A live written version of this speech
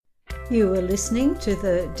You are listening to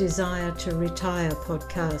the Desire to Retire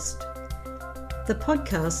podcast, the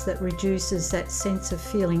podcast that reduces that sense of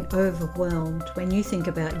feeling overwhelmed when you think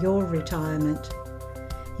about your retirement.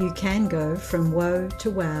 You can go from woe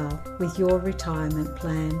to wow with your retirement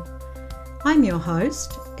plan. I'm your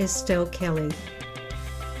host, Estelle Kelly.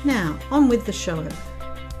 Now, on with the show.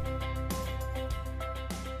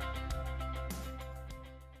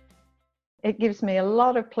 It gives me a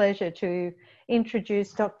lot of pleasure to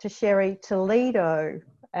introduce Dr. Sherry Toledo.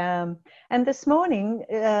 And this morning,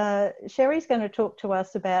 Sherry's going to talk to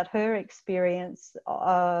us about her experience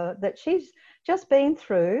that she's just been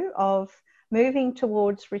through of moving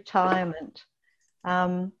towards retirement.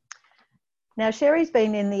 Now, Sherry's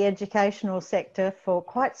been in the educational sector for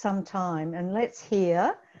quite some time, and let's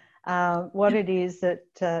hear what it is that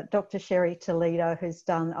Dr. Sherry Toledo has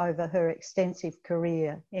done over her extensive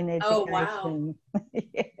career in education. Oh, wow.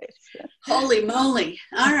 Yes. Holy moly.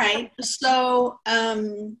 All right. So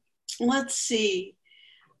let's see.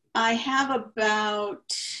 I have about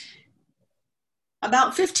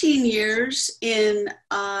 15 years in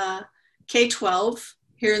K-12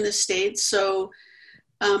 here in the States. So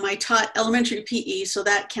I taught elementary PE, so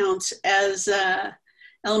that counts as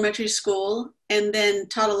elementary school, and then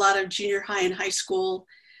taught a lot of junior high and high school,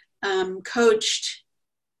 coached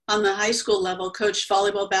on the high school level, coached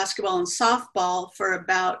volleyball, basketball, and softball for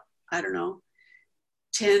about,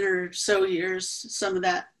 10 or so years, some of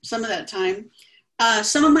that time.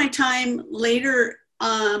 Some of my time later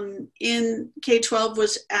in K-12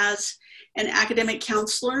 was as an academic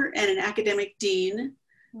counselor and an academic dean.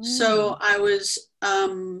 So I was,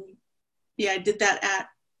 I did that at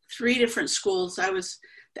 3 different schools. I was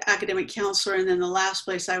the academic counselor, and then the last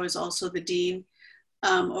place I was also the dean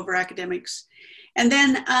over academics. And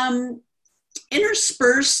then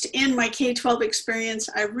interspersed in my K-12 experience,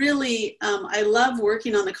 I really, I love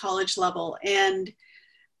working on the college level. And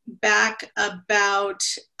back about,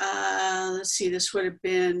 this would have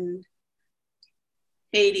been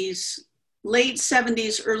 80s, late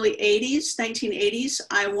 70s, early 80s, 1980s,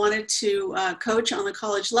 I wanted to coach on the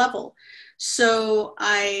college level. So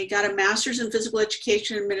I got a master's in physical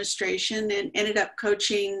education administration and ended up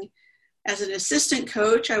coaching as an assistant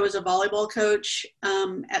coach. I was a volleyball coach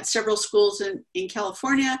at several schools in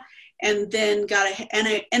California, and then and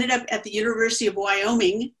I ended up at the University of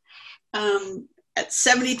Wyoming at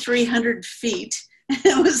 7,300 feet.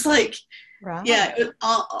 It was like, Right. Yeah, it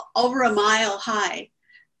was over a mile high,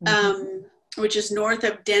 which is north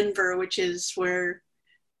of Denver, which is where,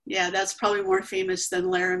 that's probably more famous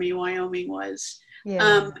than Laramie, Wyoming was.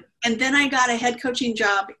 Yeah. And then I got a head coaching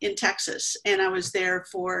job in Texas, and I was there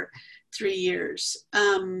for 3 years.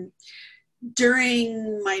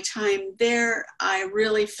 During my time there, I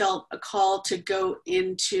really felt a call to go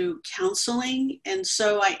into counseling. And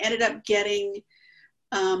so I ended up getting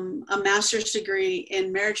a master's degree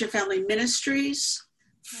in marriage and family ministries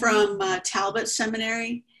from Talbot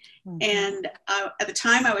Seminary. And at the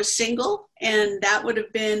time I was single, and that would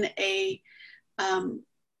have been a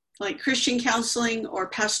like Christian counseling or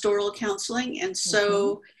pastoral counseling. And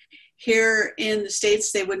so here in the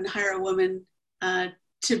States, they wouldn't hire a woman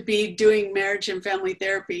to be doing marriage and family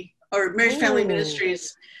therapy or marriage family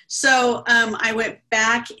ministries. So I went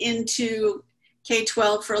back into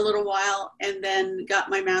K-12 for a little while, and then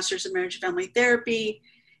got my master's in marriage and family therapy,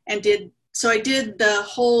 and I did the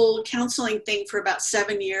whole counseling thing for about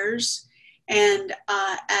 7 years. And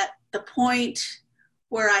at the point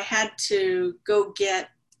where I had to go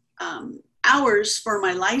get hours for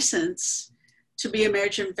my license to be a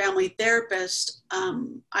marriage and family therapist,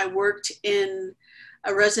 I worked in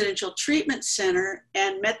a residential treatment center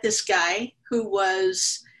and met this guy who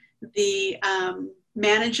was the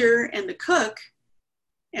manager and the cook.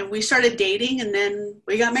 And we started dating, and then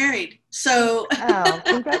we got married. So, wow,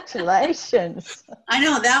 congratulations. I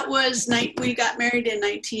know we got married in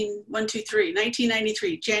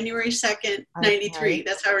 1993, January 2nd, 93. Okay.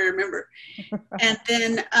 That's how I remember. And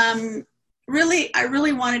then I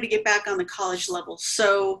really wanted to get back on the college level.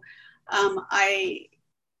 So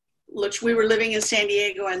we were living in San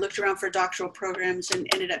Diego. I looked around for doctoral programs and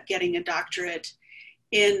ended up getting a doctorate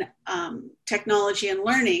in technology and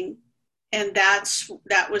learning. And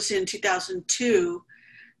that was in 2002.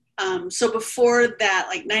 So before that,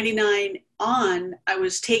 like 99 on, I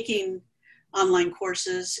was taking online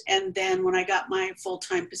courses. And then when I got my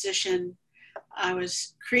full-time position, I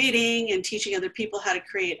was creating and teaching other people how to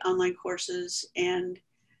create online courses, and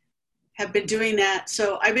have been doing that.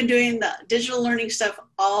 So I've been doing the digital learning stuff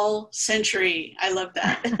all century. I love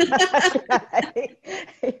that.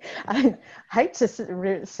 I hate to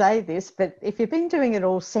say this, but if you've been doing it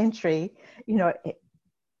all century,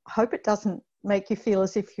 hope it doesn't make you feel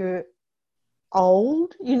as if you're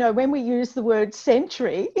old. You know, when we use the word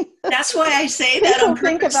century, that's why I say that on people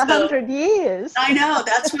think of purpose, though. 100 years. I know,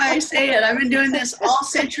 that's why I say it. I've been doing this all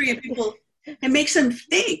century, and people, it makes them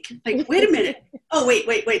think, like, wait a minute. Oh, wait,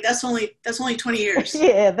 that's only 20 years.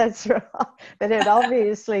 Yeah, that's right. But it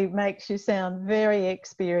obviously makes you sound very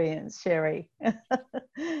experienced, Sherry. I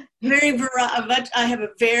have a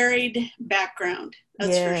varied background,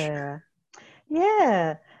 that's for sure.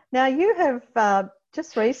 Yeah. Now, you have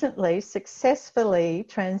just recently successfully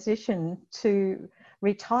transitioned to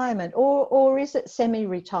retirement, or is it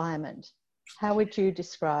semi-retirement? How would you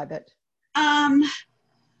describe it?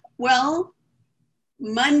 Well,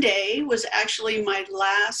 Monday was actually my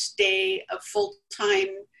last day of full-time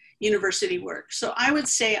university work. So I would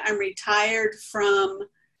say I'm retired from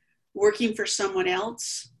working for someone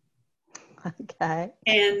else. Okay.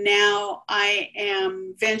 And now I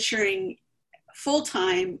am venturing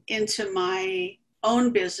full-time into my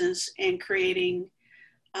own business and creating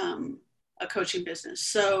a coaching business.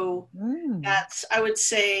 So that's, I would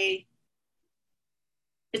say,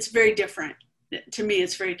 it's very different. To me,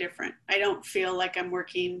 it's very different. I don't feel like I'm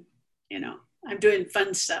working, I'm doing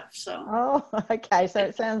fun stuff. So. Oh, okay. So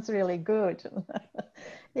it sounds really good.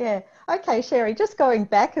 Yeah. Okay, Sherry, just going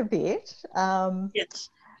back a bit. Yes.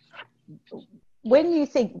 When you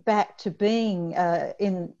think back to being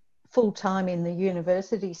in full-time in the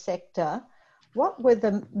university sector, what were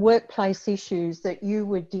the workplace issues that you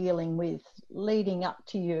were dealing with leading up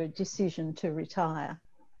to your decision to retire?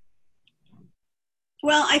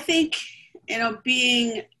 Well, I think, having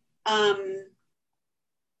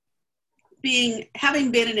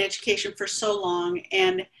been in education for so long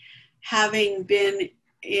and having been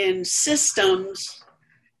in systems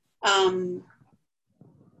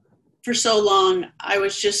for so long, I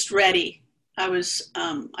was just ready. I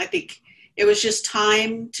think it was just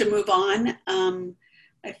time to move on.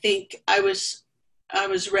 I think I was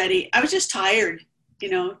ready. I was just tired,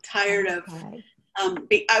 tired of,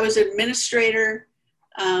 I was an administrator,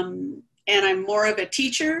 and I'm more of a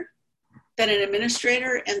teacher than an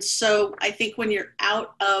administrator. And so I think when you're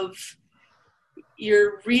out of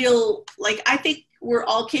your real, I think we're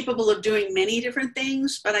all capable of doing many different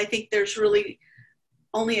things, but I think there's really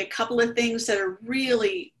only a couple of things that are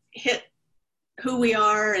really hit who we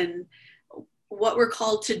are and what we're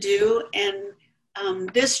called to do. And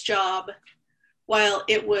this job, while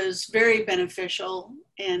it was very beneficial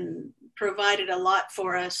and provided a lot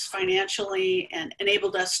for us financially and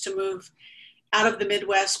enabled us to move out of the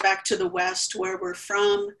Midwest back to the West where we're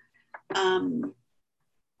from, I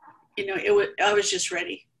was just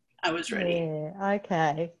ready. I was ready. Yeah,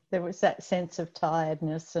 okay. There was that sense of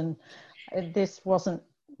tiredness, and this wasn't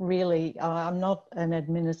really, I'm not an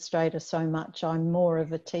administrator so much, I'm more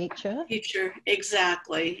of a teacher. Teacher,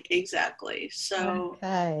 exactly. So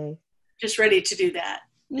just ready to do that.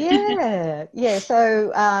 Yeah.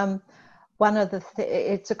 So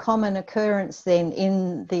it's a common occurrence then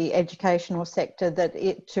in the educational sector that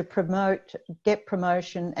to get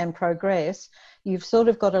promotion and progress, you've sort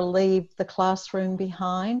of got to leave the classroom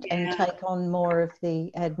behind and take on more of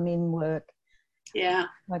the admin work. Yeah.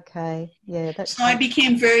 Okay. Yeah. So I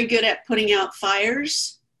became very good at putting out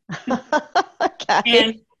fires.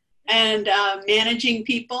 Okay. And managing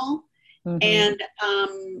people, and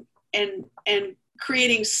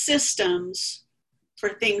creating systems for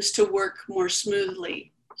things to work more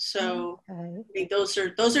smoothly. So I think those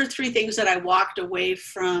are three things that I walked away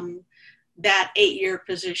from that 8-year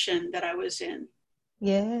position that I was in.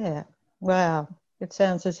 Yeah. Wow. It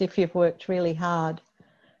sounds as if you've worked really hard.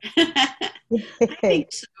 I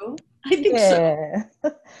think so.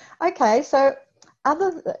 So. Okay. So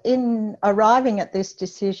in arriving at this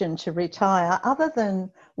decision to retire, other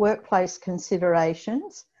than workplace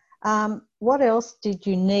considerations, what else did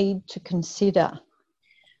you need to consider?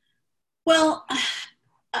 Well,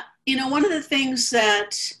 one of the things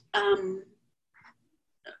that,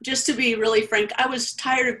 just to be really frank, I was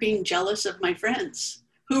tired of being jealous of my friends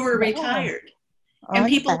who were retired and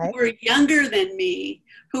people who were younger than me,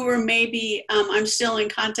 who were maybe, I'm still in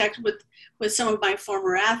contact with some of my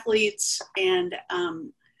former athletes, and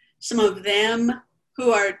some of them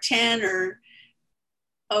who are 10 or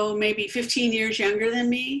maybe 15 years younger than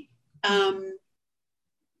me.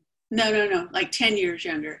 No, like 10 years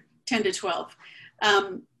younger, 10 to 12,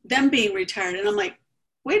 them being retired. And I'm like,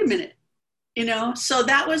 wait a minute, so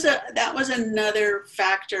that was another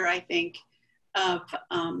factor, I think, of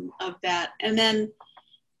that. And then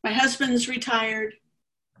my husband's retired.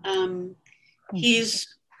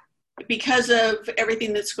 He's, because of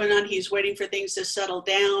everything that's going on, he's waiting for things to settle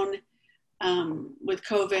down with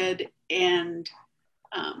COVID. And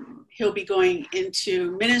he'll be going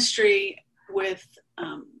into ministry with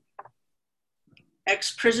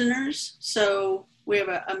ex-prisoners. So we have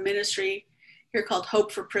a ministry here called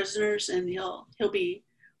Hope for Prisoners, and he'll be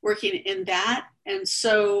working in that. And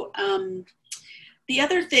so the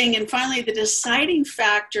other thing, and finally the deciding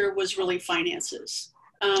factor, was really finances.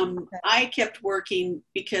 I kept working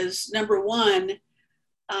because, number one,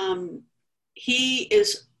 he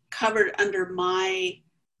is covered under my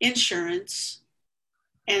insurance.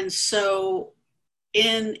 And so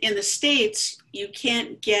in the States, you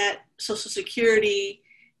can't get Social Security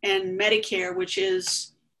and Medicare, which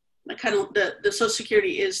is kind of the Social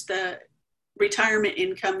Security is the retirement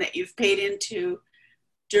income that you've paid into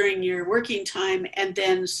during your working time. And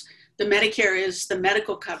then the Medicare is the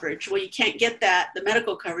medical coverage. Well, you can't get the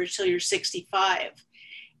medical coverage till you're 65.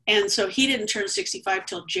 And so he didn't turn 65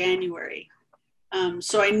 till January.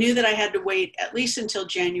 So I knew that I had to wait at least until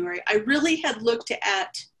January. I really had looked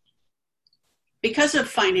at, because of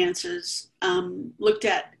finances, looked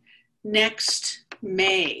at next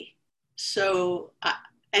May. So,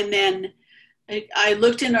 and then I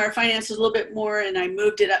looked into our finances a little bit more, and I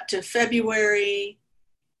moved it up to February.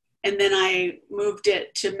 And then I moved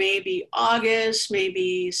it to maybe August,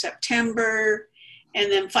 maybe September.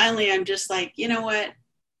 And then finally I'm just like, you know what?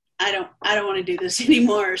 I don't want to do this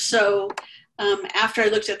anymore. So after I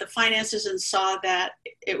looked at the finances and saw that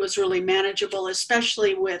it was really manageable,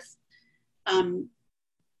 especially with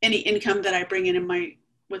any income that I bring in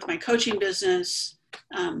with my coaching business,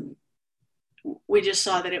 we just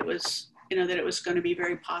saw that it was, that it was going to be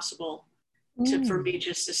very possible for me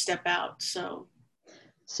just to step out.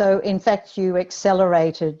 So in fact, you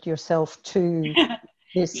accelerated yourself to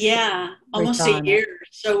this. Yeah, almost retirement. A year.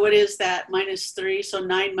 So what is that? -3, so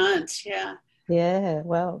 9 months. Yeah. Yeah.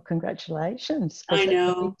 Well, congratulations. I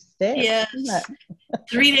know. Step, yes.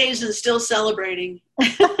 3 days and still celebrating.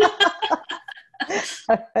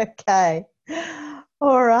 Okay.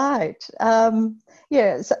 All right.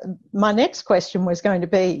 Yeah. So my next question was going to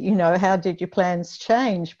be, how did your plans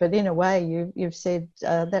change? But in a way, you've said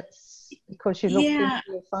that's because you looked into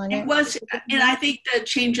your finances. It was, and I think the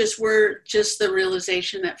changes were just the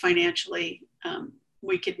realization that financially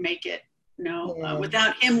we could make it.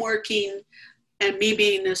 Without him working and me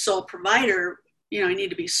being the sole provider, I need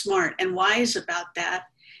to be smart and wise about that,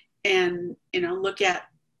 and look at,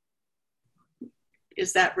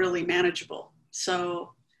 is that really manageable?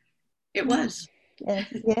 So it was.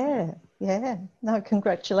 Yeah. No,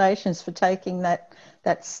 congratulations for taking that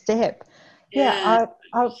step. Yeah.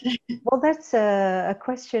 Well, that's a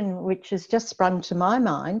question which has just sprung to my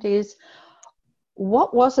mind is,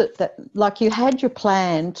 what was it that, like, you had your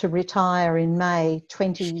plan to retire in May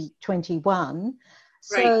 2021.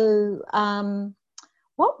 Right. So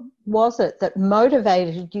what was it that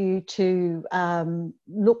motivated you to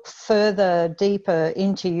look further, deeper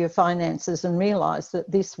into your finances and realise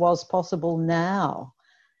that this was possible now?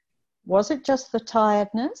 Was it just the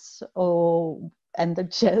tiredness and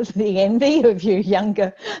the envy of your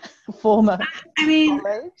younger former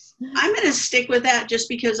colleagues? I'm going to stick with that just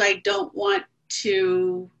because I don't want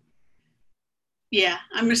to. Yeah,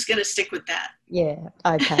 I'm just going to stick with that. Yeah,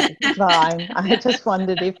 okay, fine. I just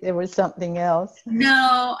wondered if there was something else.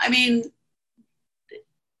 No,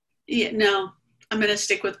 no, I'm going to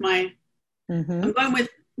stick with I'm going with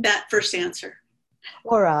that first answer.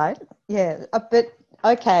 All right, yeah. But,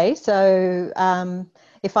 okay, so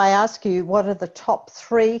if I ask you, what are the top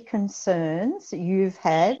 3 concerns you've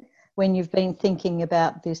had when you've been thinking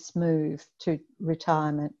about this move to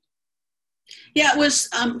retirement? Yeah, it was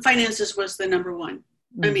finances was the number one.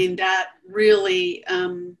 That really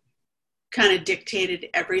kind of dictated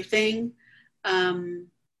everything.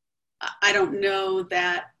 I don't know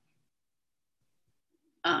that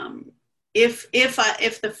if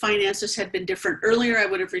the finances had been different earlier, I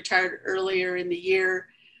would have retired earlier in the year.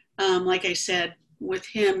 Like I said, with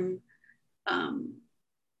him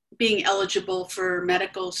being eligible for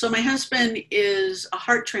medical. So my husband is a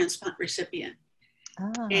heart transplant recipient.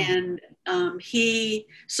 And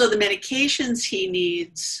so the medications he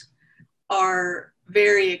needs are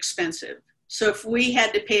very expensive. So if we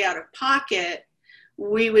had to pay out of pocket,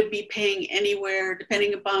 we would be paying anywhere,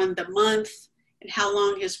 depending upon the month and how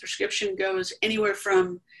long his prescription goes, anywhere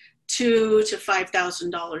from $2,000 to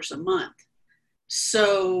 $5,000 a month.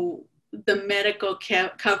 So the medical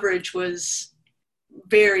coverage was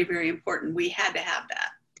very, very important. We had to have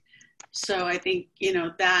that. So I think,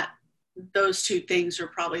 that those 2 things are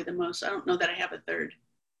probably the most. I don't know that I have a third.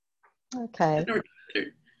 Okay.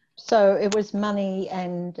 So it was money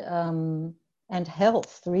and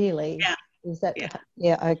health, really. Yeah. Is that?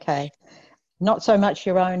 Yeah. Okay. Not so much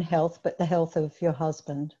your own health, but the health of your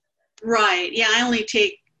husband. Right. Yeah,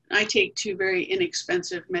 I take two very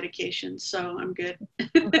inexpensive medications, so I'm good.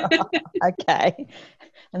 Okay.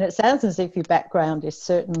 And it sounds as if your background is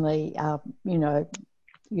certainly, you know,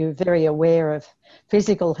 you're very aware of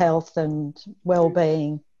physical health and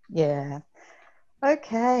well-being. Yeah.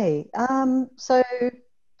 Okay. So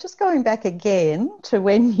just going back again to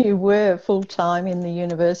when you were full-time in the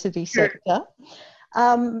university Sure. sector,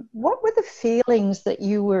 what were the feelings that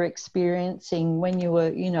you were experiencing when you were,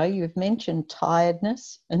 you know, you've mentioned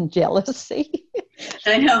tiredness and jealousy.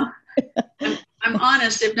 I know. I'm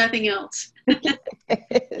honest, if nothing else.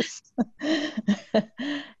 Yes.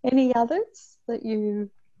 Any others that you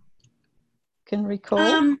can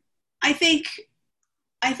recall? I think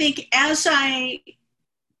as I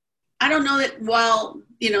don't know that while,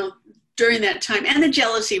 you know, during that time, and the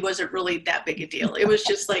jealousy wasn't really that big a deal. It was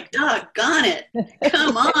just like, doggone it,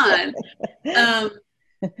 come on.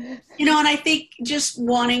 You know, and I think just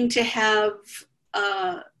wanting to have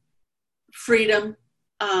freedom,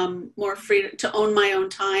 more freedom to own my own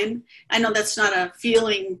time. I know that's not a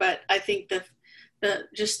feeling, but I think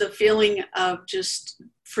just the feeling of just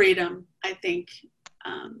freedom, I think,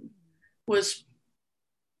 was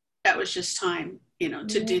just time, you know,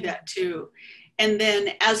 to do that too. And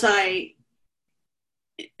then as I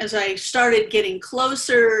started getting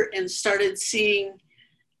closer and started seeing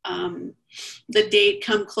the date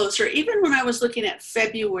come closer, even when I was looking at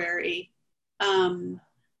February,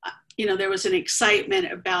 you know, there was an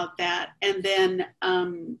excitement about that. And then,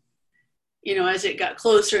 you know, as it got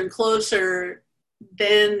closer and closer,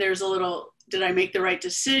 then there's a little, did I make the right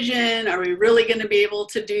decision? Are we really going to be able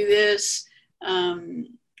to do this? And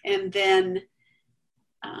then,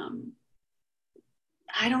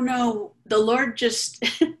 I don't know, the Lord just,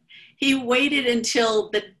 he waited until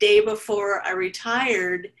the day before I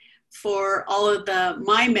retired for all of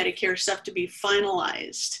my Medicare stuff to be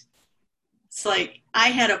finalized. It's like I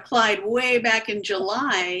had applied way back in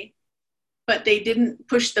July, but they didn't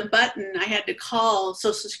push the button. I had to call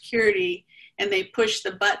Social Security and they pushed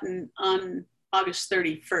the button on August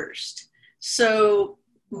 31st. So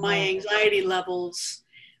my anxiety levels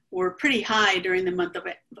were pretty high during the month of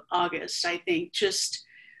August, I think, just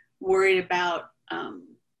worried about,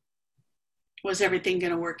 was everything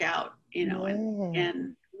going to work out, you know,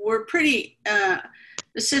 and we're pretty, the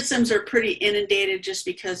systems are pretty inundated just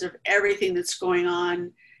because of everything that's going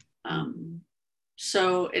on.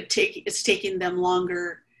 So it's taking them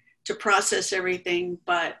longer to process everything,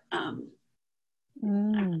 but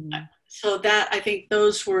so that, I think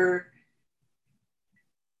those were,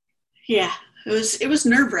 yeah, it was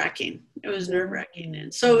nerve-wracking. It was nerve-wracking.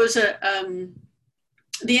 And so it was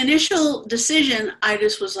the initial decision, I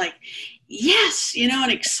just was like, yes, you know,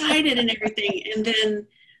 and excited and everything. And then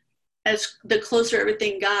as the closer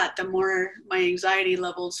everything got, the more my anxiety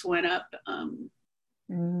levels went up.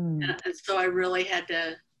 And so I really had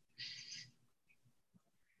to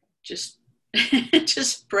just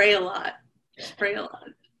pray a lot.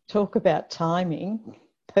 Talk about timing.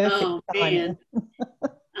 Perfect timing. Man.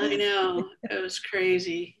 I know. It was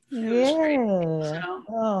crazy. Was crazy. So.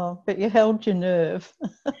 Oh, but you held your nerve.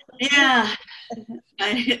 Yeah,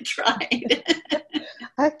 I tried.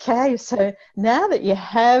 Okay, so now that you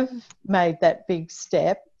have made that big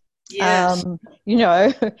step, yes. You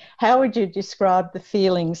know, how would you describe the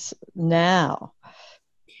feelings now?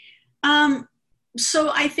 So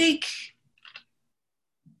I think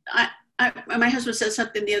my husband said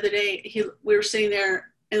something the other day. We were sitting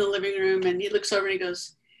there in the living room and he looks over and he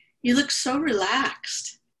goes, "You look so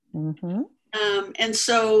relaxed." Mm-hmm. And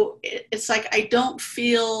so it's like I don't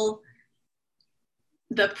feel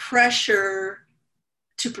the pressure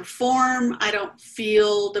to perform. I don't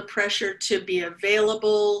feel the pressure to be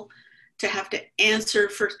available, to have to answer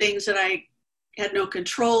for things that I had no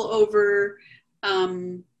control over.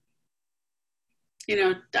 You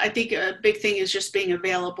know, I think a big thing is just being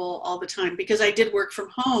available all the time because I did work from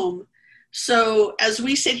home. So as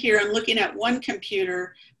we sit here, I'm looking at one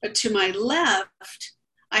computer, but to my left,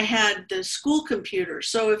 I had the school computer.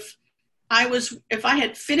 So if I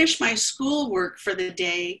had finished my schoolwork for the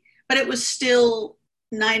day, but it was still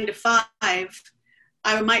 9 to 5,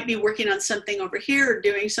 I might be working on something over here or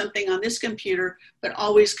doing something on this computer, but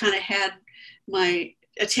always kind of had my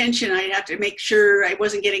attention. I'd have to make sure I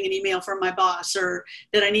wasn't getting an email from my boss or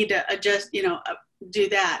that I need to adjust, you know, do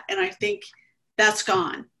that. And I think that's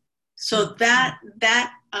gone. So that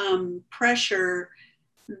pressure,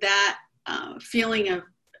 that feeling of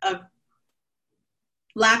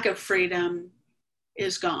lack of freedom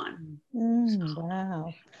is gone.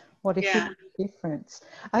 Wow. What a huge difference.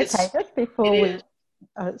 Okay, just before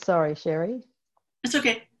sorry, Sherry. It's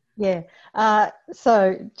okay. Yeah.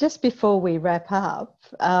 So just before we wrap up,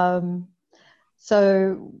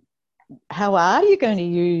 so how are you going to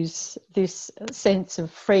use this sense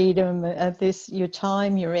of freedom, of this, your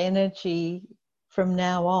time, your energy from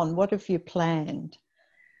now on? What have you planned?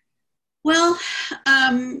 Well,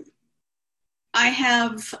 I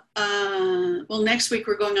have, next week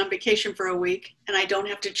we're going on vacation for a week and I don't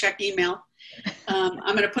have to check email. I'm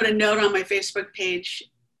going to put a note on my Facebook page.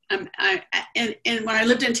 And when I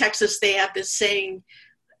lived in Texas, they have this saying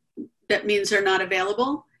that means they're not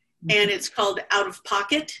available, and it's called out of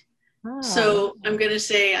pocket. So I'm going to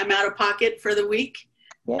say I'm out of pocket for the week.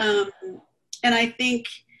 Yeah. And I think,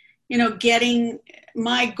 getting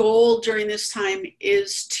my goal during this time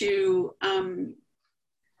is to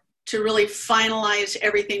really finalize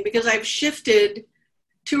everything, because I've shifted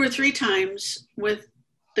 2 or 3 times with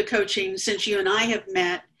the coaching since you and I have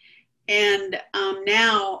met. And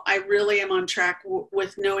now I really am on track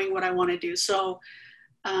with knowing what I want to do. So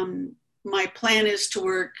my plan is to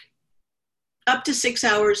work up to 6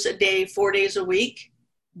 hours a day, 4 days a week.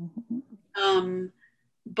 Mm-hmm.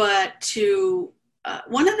 But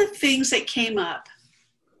one of the things that came up,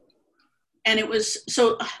 and it was,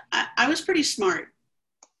 so I was pretty smart.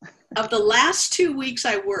 Of the last 2 weeks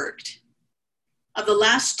I worked, of the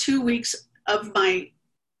last 2 weeks of my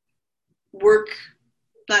work,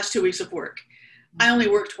 last 2 weeks of work, I only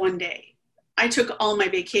worked 1 day. I took all my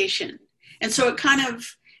vacation. And so it kind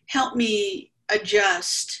of helped me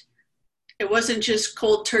adjust. It wasn't just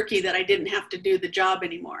cold turkey that I didn't have to do the job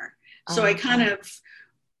anymore. So I kind of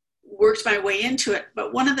worked my way into it.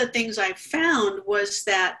 But one of the things I found was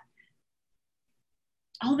that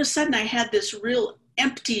all of a sudden I had this real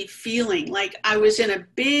empty feeling, like I was in a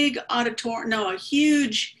big a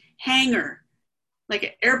huge hangar, like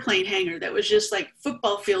an airplane hangar that was just like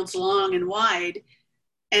football fields long and wide,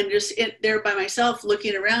 and just there by myself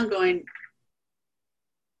looking around going,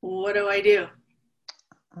 what do I do?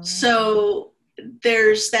 So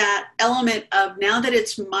there's that element of, now that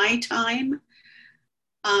it's my time,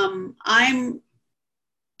 I'm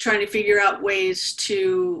trying to figure out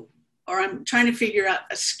I'm trying to figure out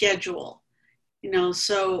a schedule.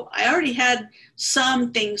 So I already had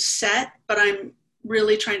some things set, but I'm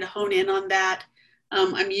really trying to hone in on that.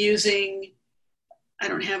 I'm using, I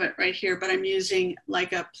don't have it right here, but I'm using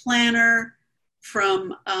like a planner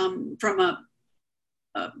from a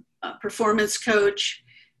performance coach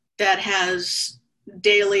that has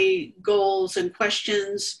daily goals and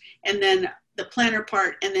questions, and then the planner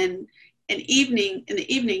part, and then in the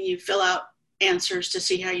evening you fill out answers to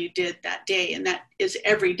see how you did that day, and that is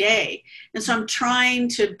every day. And so I'm trying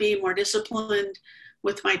to be more disciplined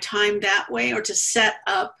with my time that way, or to set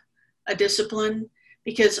up a discipline,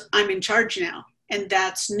 because I'm in charge now, and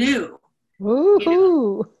that's new. When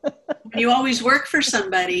you always work for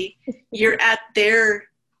somebody, you're at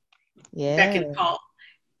their beck and call.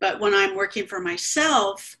 But when I'm working for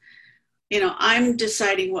myself, I'm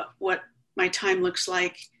deciding what my time looks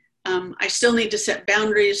like. I still need to set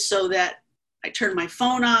boundaries so that I turn my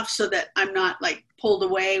phone off, so that I'm not like pulled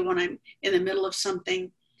away when I'm in the middle of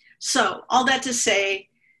something. So all that to say,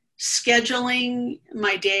 scheduling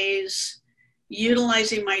my days,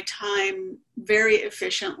 utilizing my time very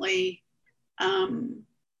efficiently. And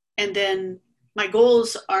then my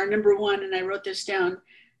goals are, number 1, and I wrote this down,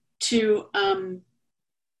 to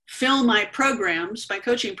fill my programs, my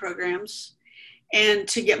coaching programs, and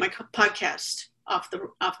to get my podcast off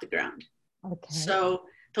the ground. Okay. So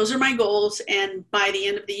those are my goals, and by the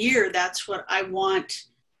end of the year, that's what I want,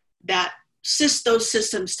 those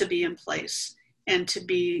systems to be in place and to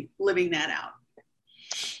be living that out.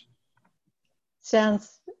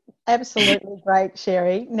 Sounds absolutely great,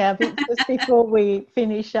 Sherry. Now, just before we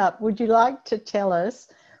finish up, would you like to tell us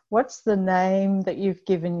what's the name that you've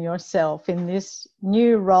given yourself in this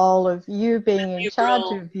new role of you being in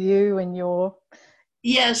charge of you and your...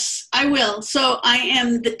 Yes, I will. So I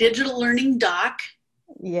am the Digital Learning Doc.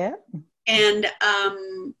 Yeah. And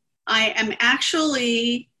I am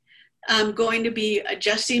actually going to be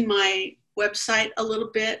adjusting my website a little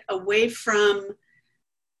bit away from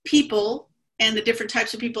people and the different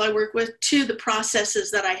types of people I work with to the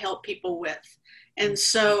processes that I help people with. And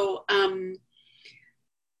so I'm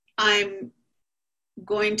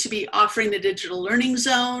going to be offering the Digital Learning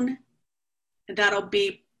Zone. That'll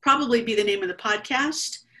probably be the name of the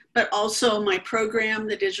podcast, but also my program,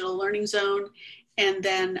 the Digital Learning Zone. And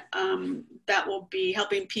then that will be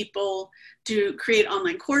helping people to create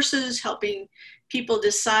online courses, helping people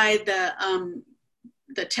decide the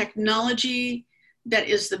technology that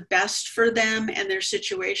is the best for them and their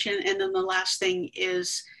situation. And then the last thing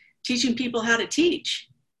is teaching people how to teach.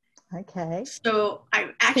 Okay. So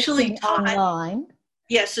I actually taught online.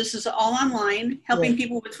 Yes, this is all online, helping Yes.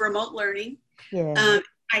 people with remote learning. Yeah.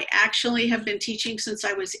 I actually have been teaching since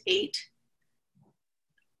I was 8.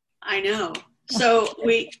 I know. So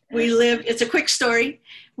we lived, it's a quick story.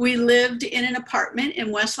 We lived in an apartment in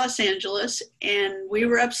West Los Angeles, and we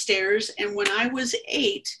were upstairs. And when I was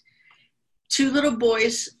 8, 2 little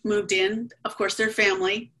boys moved in, of course, their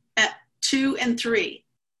family, at 2 and 3.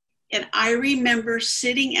 And I remember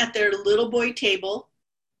sitting at their little boy table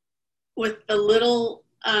with a little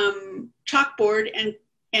chalkboard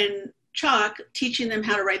and chalk, teaching them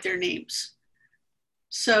how to write their names.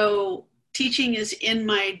 So teaching is in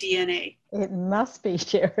my DNA. It must be,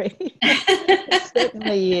 Sherry. It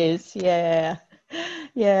certainly is. Yeah.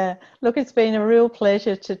 Yeah. Look, it's been a real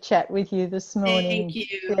pleasure to chat with you this morning, Thank you.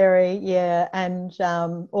 Sherry. Yeah. And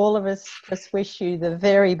all of us just wish you the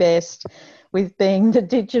very best with being the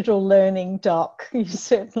digital learning doc. You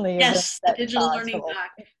certainly have Yes, that the digital title. learning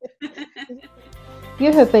doc.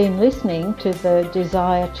 You have been listening to the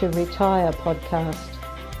Desire to Retire podcast.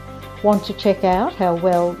 Want to check out how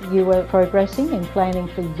well you are progressing in planning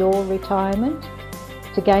for your retirement?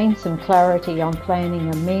 To gain some clarity on planning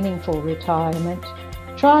a meaningful retirement,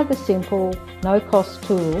 try the simple, no-cost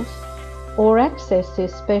tools or access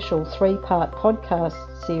this special 3-part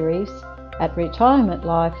podcast series at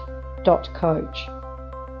retirementlife.coach.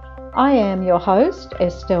 I am your host,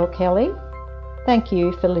 Estelle Kelly. Thank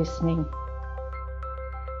you for listening.